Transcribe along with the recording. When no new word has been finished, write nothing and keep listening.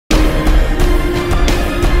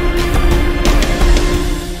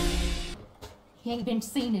He ain't been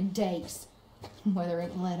seen in days. Weather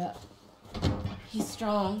ain't let up. He's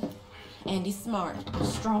strong. And he's smart.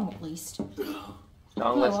 Strong, at least.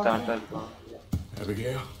 Strongest starter.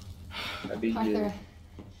 Abigail. Arthur,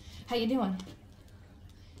 how you doing?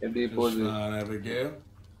 Fine, Abigail.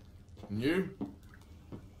 And you?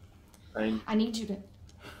 I need you to...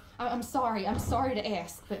 I'm sorry to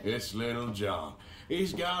ask, but... It's little John.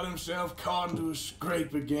 He's got himself caught into a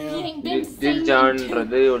scrape again. He ain't been seen Little John is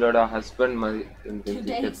your husband.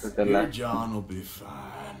 Your John will be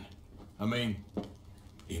fine. I mean,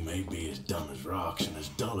 he may be as dumb as rocks and as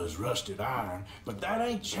dull as rusted iron, but that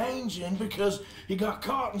ain't changing because he got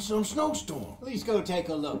caught in some snowstorm. Please go take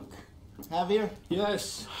a look. Javier?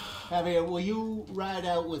 Yes. Javier, will you ride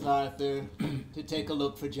out with Arthur to take a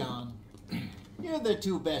look for John? You're the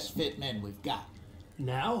two best fit men we've got.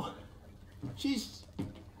 Now?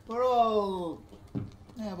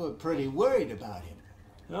 We're pretty worried about him.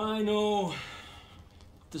 I know.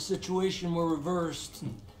 If the situation were reversed,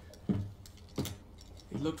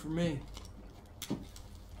 he looked for me.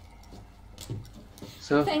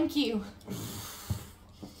 So, thank you.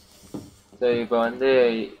 So,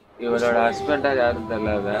 இவளோட ஹஸ்பண்டா யாரும்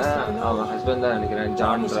தெரியல. அவங்க husband தான் நினைக்கிறேன்,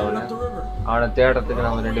 John travel. அவனை தேடுறதுக்கு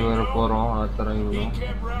நம்ம ரெண்டு பேரும் போறோம். அத்தனை இவனும்.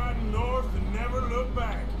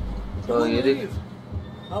 So இது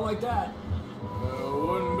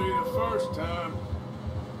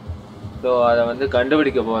So அதை வந்து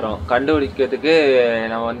கண்டுபிடிக்க போறோம். கண்டுபிடிக்கிறதுக்கு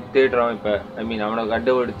நம்ம வந்து தேடுறோம் இப்ப. ஐ மீன் அவனை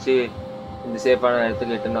கண்டுபிடிச்சு இந்த சேஃபான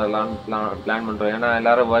இடத்துக்கு எட்டுன்னு வரலாம்னு பிளான் பண்றோம். ஏன்னா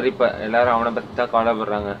எல்லாரும் எல்லாரும் அவனை பத்தி தான்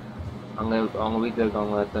கவலைப்படுறாங்க. அங்கே அவங்க வீட்டில்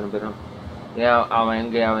இருக்கவங்க அத்தனை பேரும் ஏன் அவன்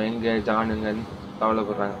எங்கே ஜான் எங்கன்னு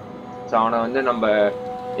கவலைப்படுறாங்க. ஸோ அவனை வந்து நம்ம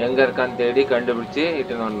எங்கே இருக்கான்னு தேடி கண்டுபிடிச்சி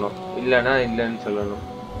இட்டுன்னு வரணும். இல்லைன்னா இல்லைன்னு சொல்லணும்.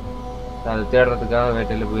 அதை தேடுறதுக்காக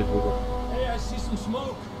வேட்டையில் போயிட்டு இருக்கோம்.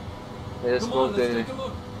 அது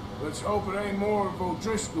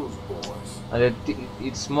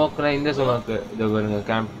ஸ்மோக்னா இந்த ஸ்மோக்கு இதை பாருங்க.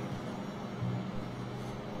 Camp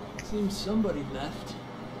Somebody left.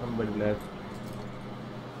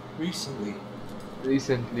 Recently.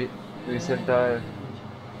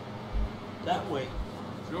 That way.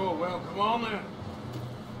 Sure, well, come on then.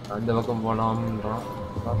 அந்த பக்கம் போனோம்ன்றான்.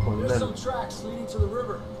 There's some tracks leading to the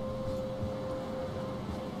river.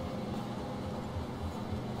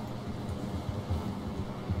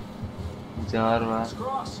 Jarawa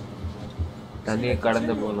தண்ணியை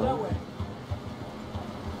கடந்து போகணும்.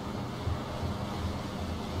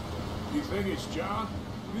 You think it's John?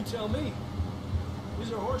 You tell me.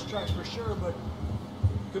 These are horse tracks for sure, but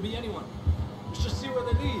could be anyone. Let's just see where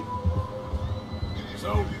they lead.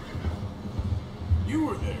 So, you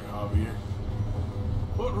were there, Javier.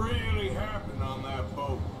 What really happened on that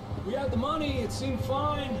boat? We had the money, it seemed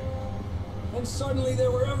fine. And suddenly they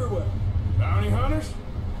were everywhere. Bounty hunters?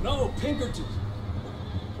 No, Pinkertons.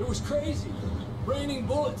 It was crazy. Raining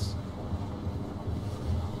bullets.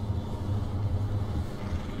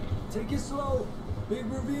 Take it slow. Big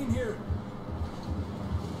ravine here.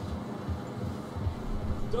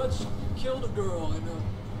 Dutch killed a girl in a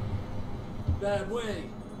bad way.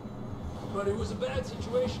 But it was a bad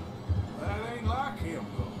situation. That ain't like him,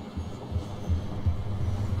 though.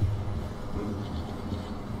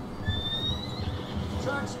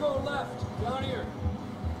 Tracks go left, down here.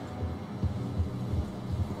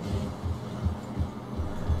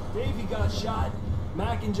 Davey got shot.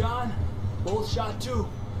 Mac and John, both shot too.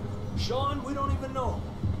 Sean, we don't even know.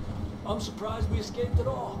 I'm surprised we escaped at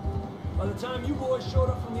all. By the time you boys showed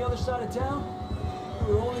up from the other side of town, we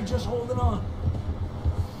were only just holding on.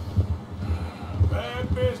 Bad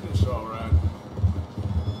business, all right.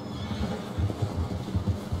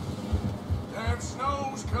 That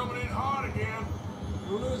snow's coming in hard again.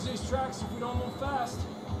 We'll lose these tracks if we don't move fast.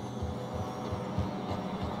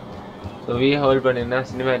 So we hold பண்ணா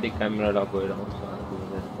cinematic camera போயிடும்.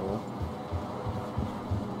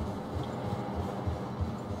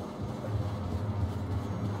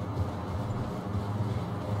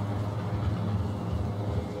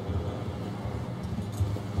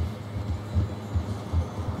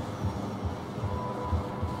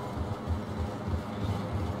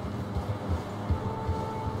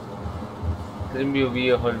 திரும்பி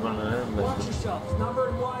view hold பண்ணேன். Watch yourself. It's not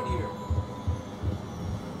very wide here.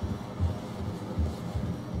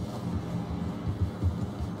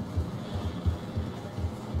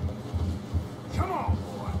 Come on,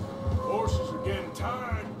 boy. Horses are getting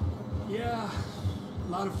tired. Yeah, a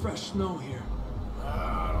lot of fresh snow here.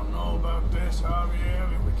 I don't know about this, Javier.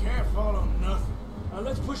 We can't follow nothing.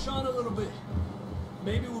 Let's push on a little bit.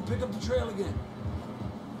 Maybe we'll pick up the trail again.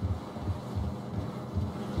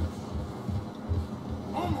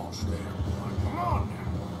 Almost there, boy. Come on now.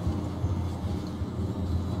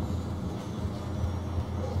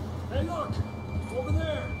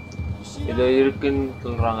 இதோ இருக்குன்னு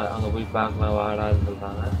சொல்றாங்க. அங்க போய் பார்க்கலாம் வாடான்னு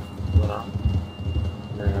சொல்றாங்க. போறான்.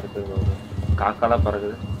 நடக்குது ஒரு காக்காலாம்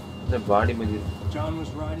பறக்குது. இந்த பாடி மாதிரி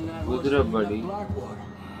குதிரை பாடி.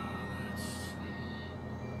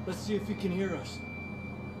 Let's see if he can hear us.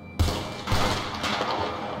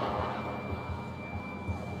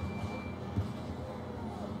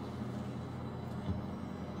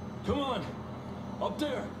 Come on, up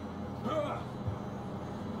there.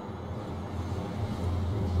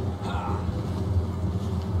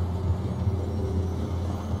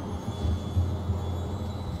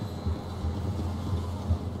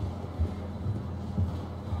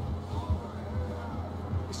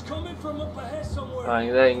 It's coming from up ahead somewhere.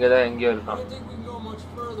 இங்கதான் எங்கேயோ இருக்கான். I think we can go much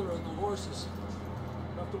further on the horses.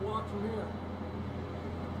 We'll have to walk from here.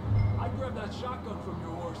 I grabbed that shotgun from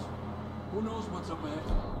your horse. Who knows what's up ahead?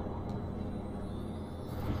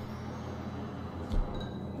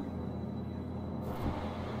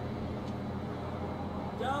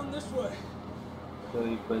 Down this way. So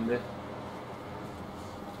இப்போ இந்த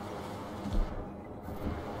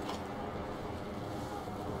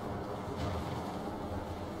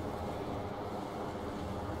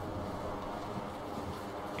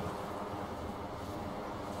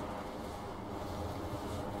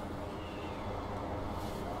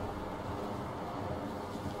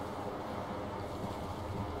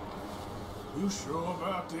You sure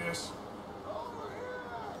about this?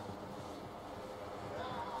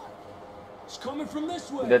 It's coming from this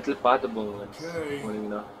way. இந்த இடத்துல பார்த்து போங்க.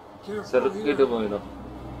 போனீங்கன்னா சறுக்கிட்டு போயிடும்.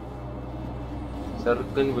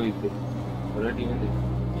 சறுக்குன்னு போயிட்டு ready வந்து.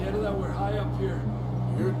 Yeah, that we're high up here.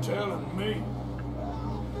 You're telling me.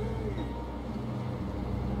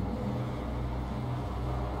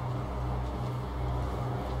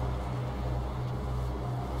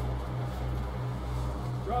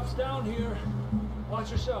 Drops down here. Watch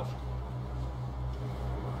yourself.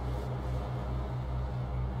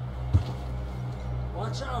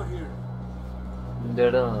 Watch out here. இந்த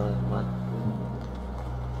இடம்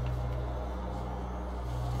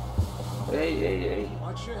Hey.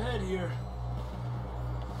 Watch your head here.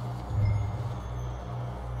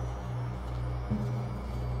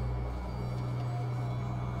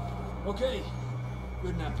 Okay.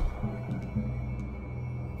 Good enough.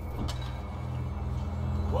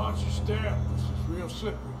 Watch your step. This is real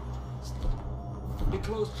slippery. Get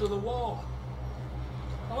close to the wall.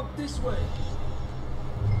 Up this way.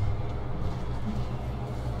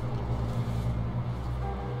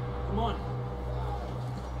 Come on.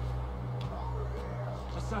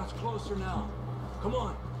 That sounds closer now. Come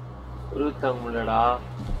on. உருத்தமுள்ளடா.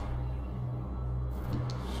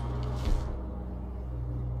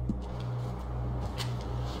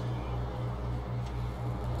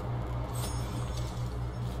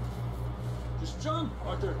 Just jump,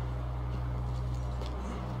 Arthur.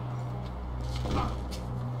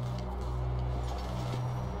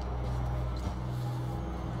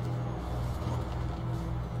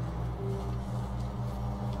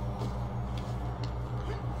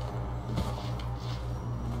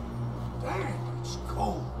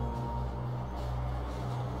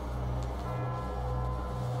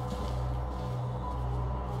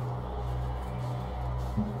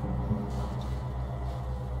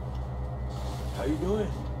 How you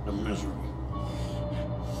doing? I'm miserable.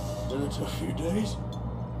 Been a tough few days.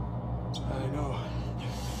 I know.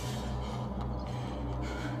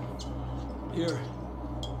 Here,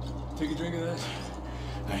 take a drink of that.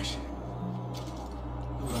 Thanks.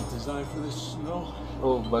 Not designed for this snow.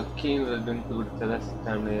 Oh, Bucking didn't put the last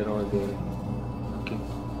time around there. Okay.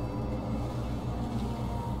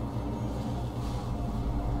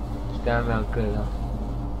 Stand uncle.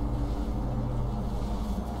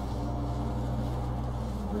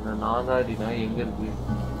 நாதாடினா எங்க இருக்கு?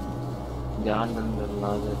 John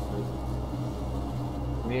நாதாடி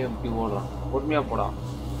எப்படி ஓடுறான்? பொறுமையா போடா.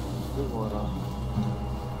 போறான்.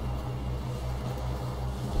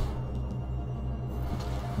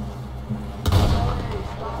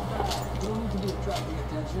 You don't need to be attracting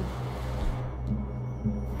attention.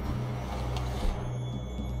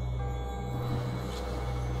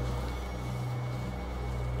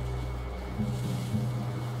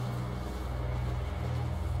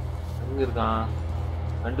 எங்க இருக்கான்?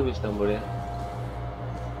 கண்டுபிடிச்சிட்டான் போல.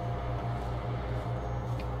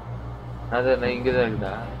 அதான் இங்கதான்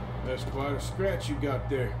இருக்குதா? That's quite a scratch you got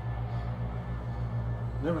there.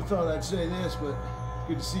 Never thought I'd say this, but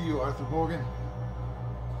good to see you, Arthur Morgan.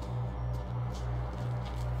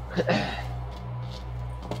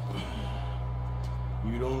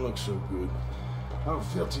 You don't look so good. I don't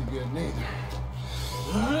feel too good neither.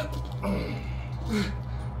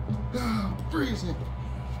 Freezing.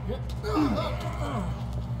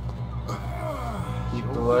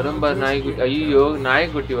 இப்போ வரும் பாரு நாய்க்குட்டி. ஐயோ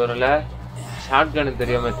நாய்க்குட்டி வரும்ல. Short கன்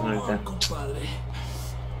தெரியாம எடுத்துட்டேன்.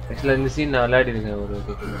 ஆக்சுவலா இந்த சீன் நான் விளையாடி இருக்கேன் ஒரு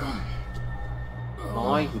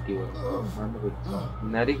நாய்க்குட்டி வரும்.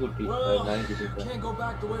 நரிக்குட்டி நாய்க்குட்டி. Can't go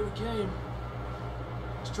back the way we came.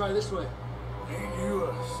 Let's try this way. Ain't you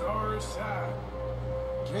a sorry sight?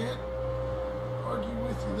 Can't argue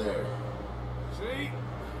with you there. See?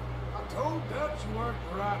 I told Dutch you weren't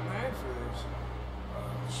the right man for this.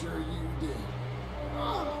 I'm sure you did.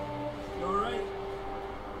 You alright?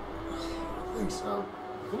 I think so.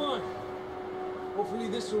 Come on. Hopefully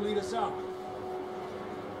this will lead us out.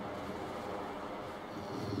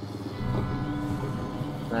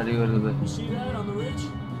 நரி வருது. You see that on the ridge?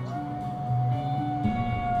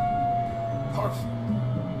 Perfect.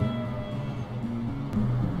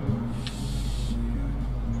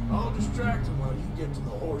 I'll distract him while you get to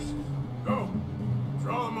the horses. Go.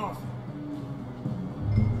 Draw them off.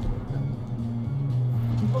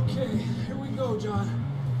 Okay, here we go, John.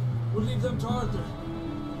 We'll leave them to Arthur.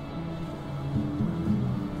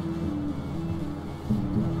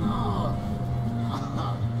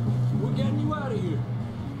 We're getting you out of here.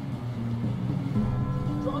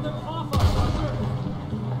 Draw them off us, Arthur.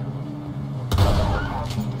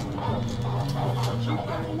 Keep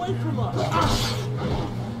them away from us.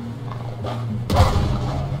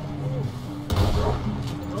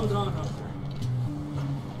 Hold on, Arthur.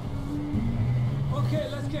 Okay,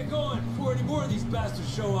 let's get going before any more of these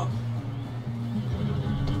bastards show up.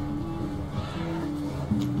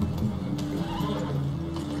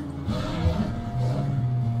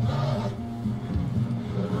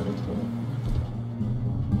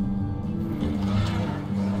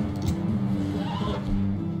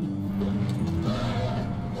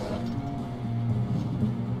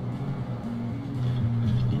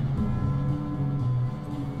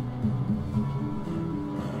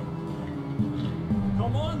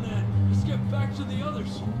 Come on then, let's get back to the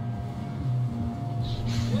others.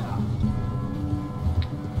 Yeah.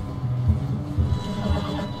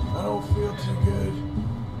 I don't feel too good.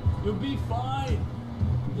 You'll be fine.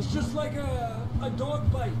 It's just like a dog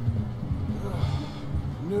bite.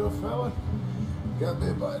 Knew a fella, got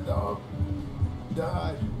bit by a dog,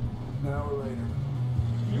 died an hour later.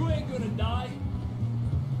 You ain't gonna die.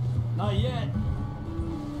 Not yet.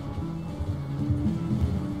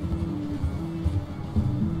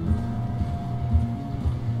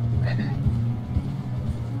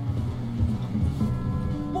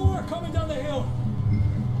 More coming down the hill.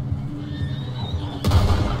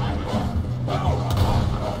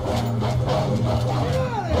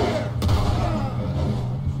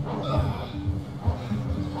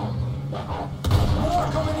 More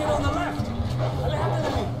coming in on the left.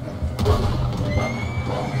 Aléjate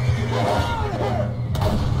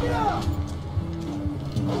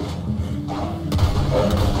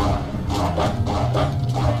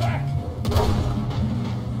Back.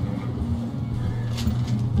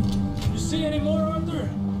 You see any more, Arthur?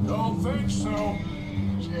 Don't think so.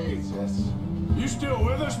 Jesus. You still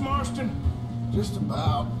with us, Marston? Just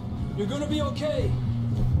about. You're gonna be okay.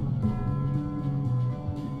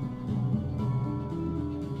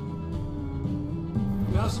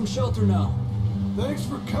 We have some shelter now. Thanks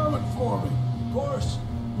for coming for me. Of course.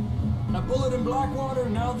 That bullet in Blackwater,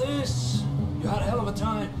 now this. You had a hell of a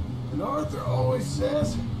time. And Arthur always says,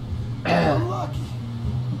 I'm lucky.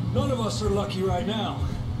 None of us are lucky right now.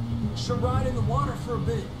 Should ride in the water for a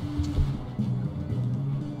bit.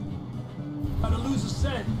 Gotta lose a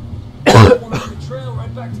scent. Want to make a trail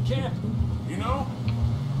right back to camp. You know,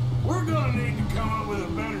 we're gonna need to come up with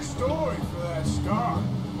a better story for that scar.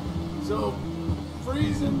 So,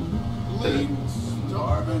 freezing, bleeding,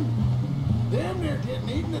 starving, damn near getting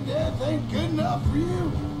eaten to death ain't good enough for you.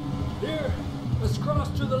 Here, let's cross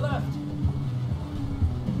to the left.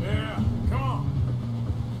 Yeah, come on.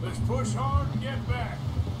 Let's push hard and get back.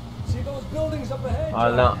 See those buildings up ahead?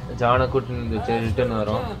 அவ்வளோதான் ஜானை கூட்டின்னு return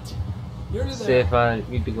வரோம். Nearly there. சேஃபாக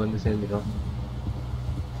வீட்டுக்கு வந்து சேர்ந்துட்டோம்.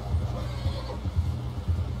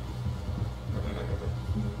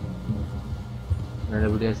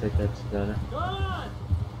 நல்லபடியாக சேர்த்தாச்சு தானே. John!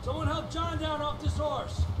 Someone help John down off this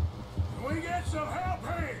horse. Can we get some help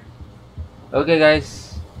here? Okay guys,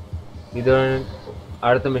 இது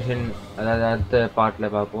அடுத்த மிஷன், அதாவது அடுத்த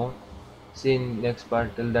பார்ட்டில் பார்ப்போம். Scene next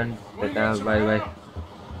part. Till then tata bye by.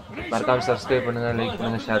 மறக்காம சப்ஸ்கிரைப் பண்ணுங்கள், லைக்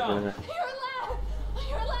பண்ணுங்கள், ஷேர் பண்ணுங்கள்.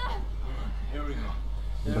 You're alive! Here we go.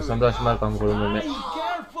 ரொம்ப சந்தோஷமாக இருக்கும் அவங்க குடும்பமே. Hey,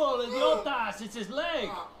 careful, idiotas! It's his leg!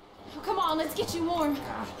 Oh, come on, let's get you warm.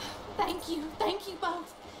 Thank you both.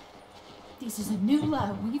 This is a new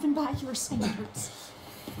low, even by your standards.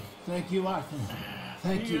 Thank you, Arthur.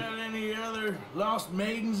 Thank you. Got any other lost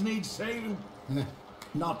maidens need saving?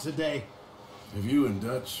 Not today. Have you and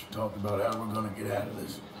Dutch talked about how we're gonna get out of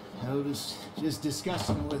this? I was just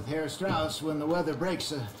discussing with Herr Strauss when the weather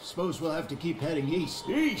breaks. Suppose we'll have to keep heading east.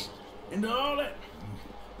 East? Into all that...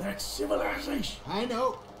 That's civilization. I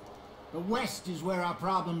know. The west is where our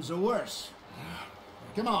problems are worse.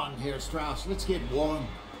 Come on, Herr Strauss. Let's get warm.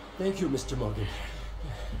 Thank you, Mr. Morgan.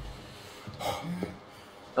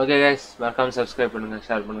 Okay guys, மறக்காம subscribe பண்ணுங்க,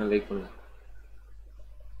 share பண்ணுங்க, like பண்ணுங்க.